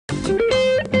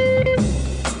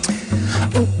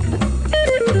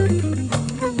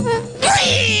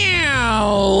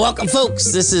Welcome,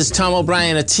 folks. This is Tom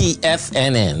O'Brien of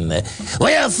TFNN.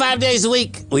 We go 5 days a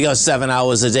week. We go 7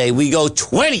 hours a day. We go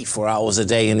 24 hours a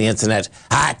day in the internet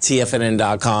at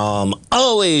TFNN.com.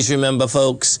 Always remember,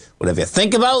 folks, whatever you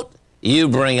think about, you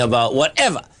bring about.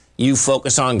 Whatever you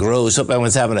focus on grows. Hope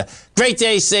everyone's having a great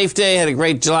day, safe day. Had a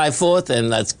great July 4th, and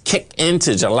let's kick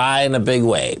into July in a big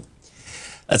way.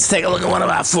 Let's take a look at one of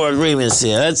our 4 agreements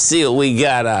here. Let's see what we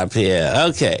got up here.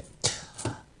 Okay.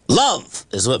 Love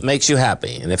is what makes you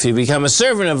happy. And if you become a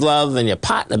servant of love and your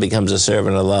partner becomes a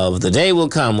servant of love, the day will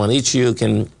come when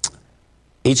and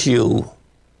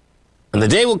the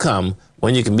day will come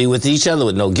when you can be with each other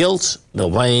with no guilt, no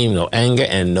blame, no anger,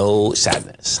 and no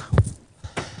sadness.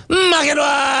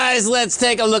 Market-wise, let's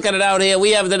take a look at it out here.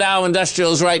 We have the Dow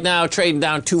Industrials right now trading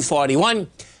down 241.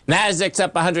 Nasdaq's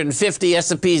up 150.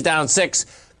 S&P's down 6.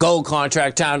 Gold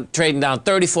contract trading down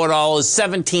 $34,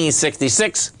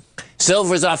 $17.66.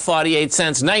 Silver's off 48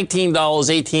 cents,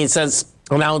 $19.18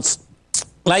 an ounce.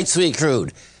 Light sweet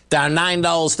crude down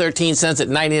 $9.13 at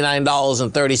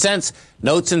 $99.30.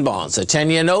 Notes and bonds. A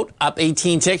 10-year note up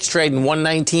 18 ticks, trading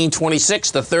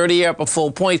 119.26. The 30-year up a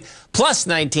full point, plus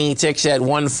 19 ticks at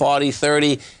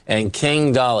 140.30. And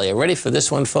King Dollar. You ready for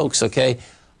this one, folks? Okay.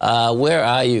 Where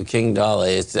are you, King Dollar?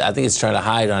 I think it's trying to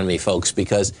hide on me, folks,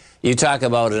 because you talk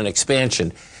about an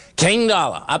expansion. King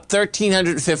Dollar up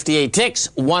 1,358 ticks,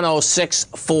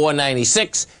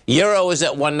 106.496. Euro is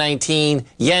at 119.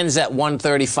 Yen's at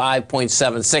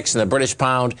 135.76. And the British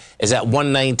pound is at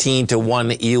 119 to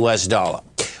 1 US dollar.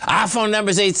 Our phone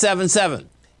number is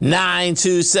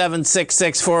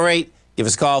 877-927-6648. Give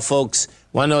us a call, folks.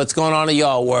 Want to know what's going on in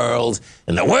your world.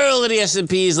 In the world of the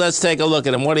S&Ps, let's take a look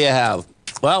at them. What do you have?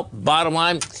 Well, bottom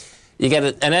line, you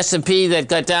get an S&P that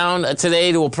got down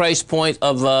today to a price point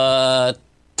of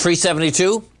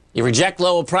 372. You reject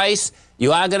lower price,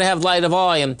 you are going to have lighter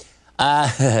volume.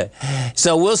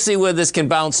 So we'll see where this can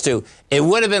bounce to. It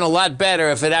would have been a lot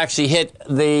better if it actually hit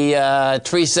the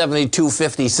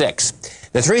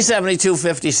 372.56. The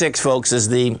 372.56, folks, is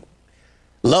the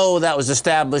low that was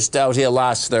established out here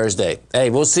last Thursday.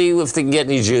 Hey, we'll see if they can get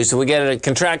any juice. If we get a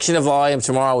contraction of volume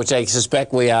tomorrow, which I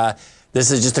suspect we are, this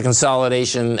is just a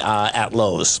consolidation at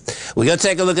lows. We're going to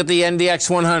take a look at the NDX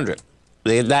 100.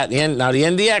 Now, the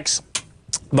NDX,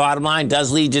 bottom line,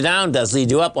 does lead you down, does lead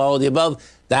you up, all of the above.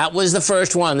 That was the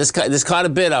first one. This caught a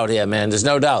bid out here, man. There's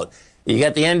no doubt. You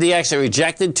got the NDX that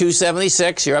rejected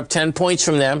 276. You're up 10 points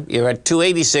from them. You're at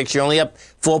 286. You're only up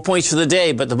 4 points for the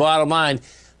day. But the bottom line,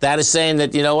 that is saying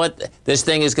that, you know what, this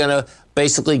thing is going to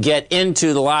basically get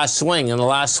into the last swing. And the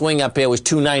last swing up here was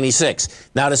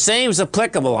 296. Now, the same is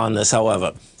applicable on this,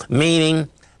 however, meaning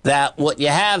that what you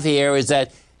have here is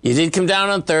that you did come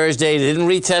down on Thursday. They didn't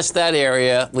retest that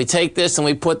area. We take this and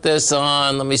we put this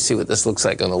on. Let me see what this looks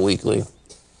like on the weekly.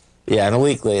 Yeah, on a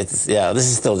weekly, this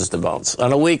is still just a bounce.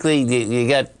 On a weekly, you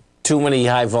got too many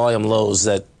high volume lows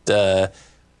that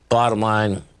bottom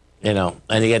line, you know,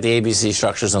 and you got the ABC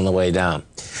structures on the way down.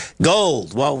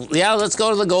 Gold. Well, yeah, let's go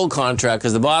to the gold contract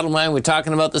because the bottom line, we were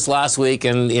talking about this last week,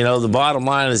 and, you know, the bottom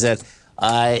line is that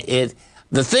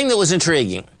the thing that was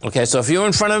intriguing, okay, so if you were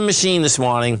in front of a machine this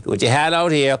morning, what you had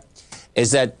out here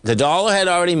is that the dollar had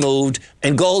already moved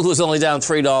and gold was only down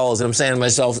 $3. And I'm saying to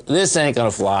myself, this ain't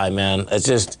going to fly, man. It's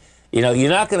just, you know, you're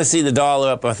not going to see the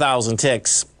dollar up 1,000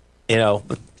 ticks, you know.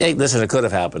 But, hey, listen, it could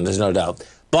have happened. There's no doubt.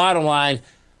 Bottom line,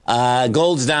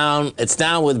 gold's down. It's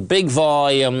down with big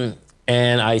volume.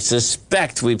 And I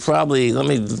suspect we probably, let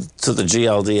me to the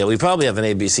GLD. We probably have an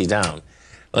ABC down.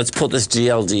 Let's put this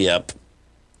GLD up.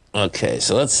 Okay,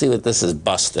 so let's see what this is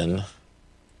busting.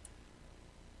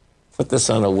 Put this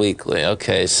on a weekly.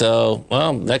 Okay, so,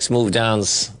 well, next move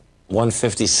down's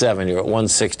 157. You're at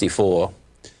 164.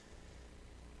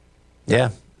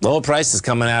 Yeah, lower prices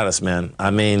coming at us, man. I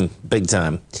mean, big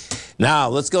time. Now,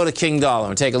 let's go to King Dollar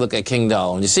and take a look at King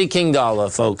Dollar. When you see King Dollar,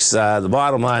 folks, the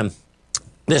bottom line,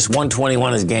 this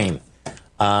 121 is game.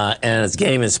 And it's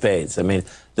game in spades. I mean,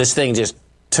 this thing just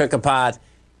took apart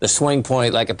the swing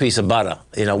point like a piece of butter.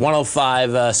 You know,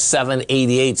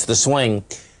 105.788's the swing.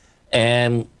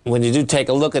 And when you do take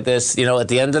a look at this, you know, at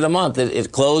the end of the month,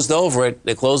 it closed over it.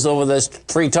 It closed over those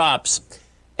 3 tops.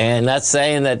 And that's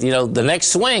saying that, you know, the next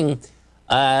swing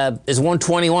is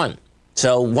 121.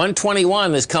 So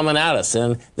 121 is coming at us.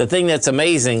 And the thing that's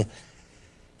amazing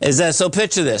is that, so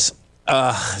picture this.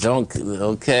 The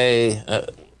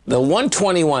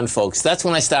 121, folks, that's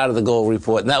when I started the gold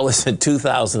report, and that was in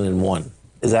 2001.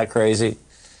 Is that crazy?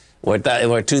 We're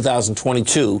at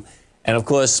 2022. And, of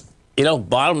course, you know,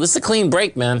 this is a clean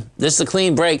break, man. This is a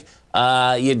clean break.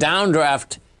 Your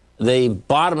downdraft, the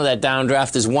bottom of that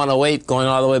downdraft is 108 going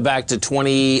all the way back to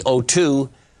 2002.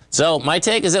 So my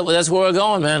take is that that's where we're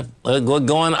going, man. We're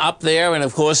going up there, and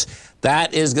of course,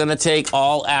 that is going to take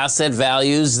all asset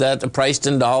values that are priced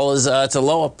in dollars to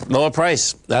lower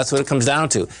price. That's what it comes down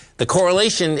to. The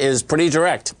correlation is pretty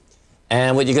direct.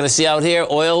 And what you're going to see out here,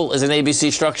 oil is an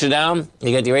ABC structure down.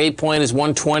 You got your A point is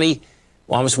 120,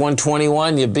 almost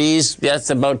 121. Your B's, that's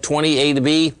about 20 A to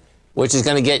B, which is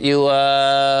going to get you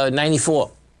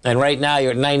 94. And right now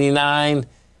you're at 99.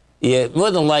 Yeah,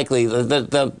 more than likely,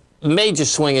 the major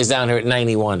swing is down here at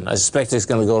 91. I suspect it's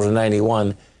going to go to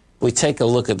 91. We take a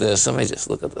look at this. Let me just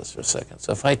look at this for a second.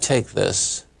 So if I take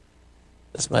this,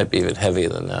 this might be even heavier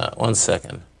than that. 1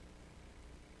 second.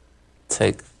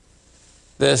 Take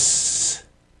this.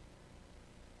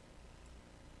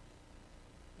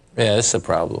 Yeah, this is a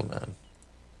problem, man.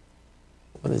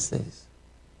 What is this?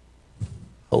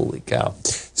 Holy cow.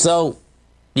 So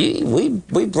we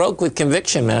broke with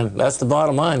conviction, man. That's the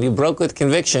bottom line. You broke with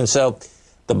conviction. So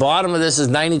the bottom of this is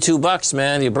 92 bucks,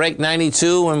 man. You break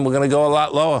 92, and we're going to go a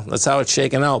lot lower. That's how it's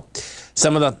shaking out.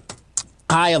 Some of the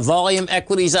higher volume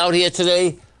equities out here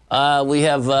today. We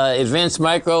have Advanced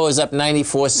Micro is up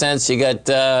 94 cents. You got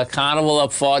Carnival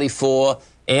up 44.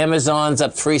 Amazon's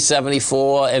up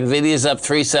 374. Nvidia's up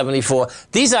 374.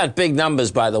 These aren't big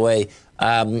numbers, by the way,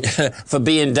 for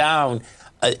being down.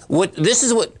 Well,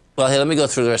 here, let me go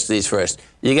through the rest of these first.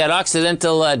 You got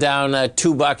Occidental down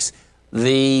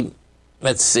 $2.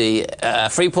 Let's see,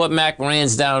 Freeport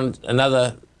McMoran's down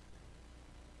another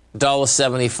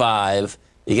 $1.75.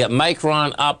 You got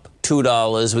Micron up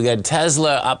 $2. We got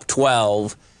Tesla up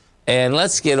 12. And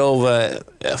let's get over,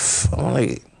 I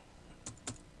want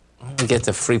to get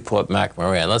to Freeport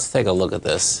McMoran. Let's take a look at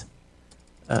this.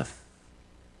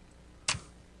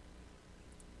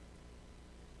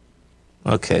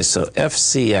 Okay, so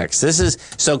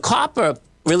FCX. So copper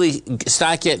really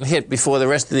start getting hit before the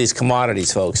rest of these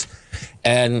commodities, folks.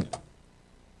 And,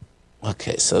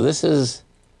 okay, so this is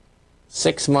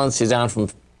 6 months. You're down from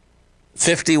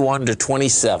 51 to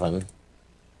 27.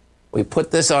 We put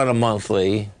this on a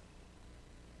monthly.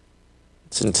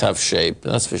 It's in tough shape,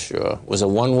 that's for sure. It was a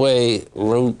one-way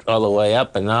route all the way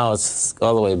up, and now it's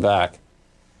all the way back.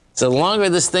 So the longer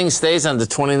this thing stays under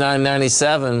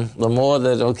 $29.97, the more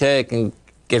that, okay, it can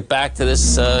get back to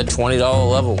this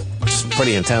 $20 level. It's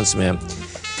pretty intense, man.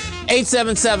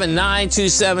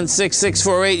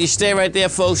 877-927-6648. You stay right there,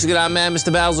 folks. We got our man,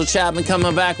 Mr. Basil Chapman,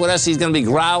 coming back with us. He's going to be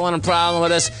growling and prowling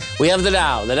with us. We have the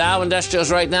Dow. The Dow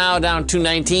Industrials right now down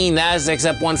 219. Nasdaq's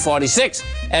up 146.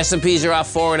 S&Ps are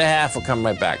off 4.5. We'll come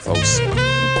right back, folks.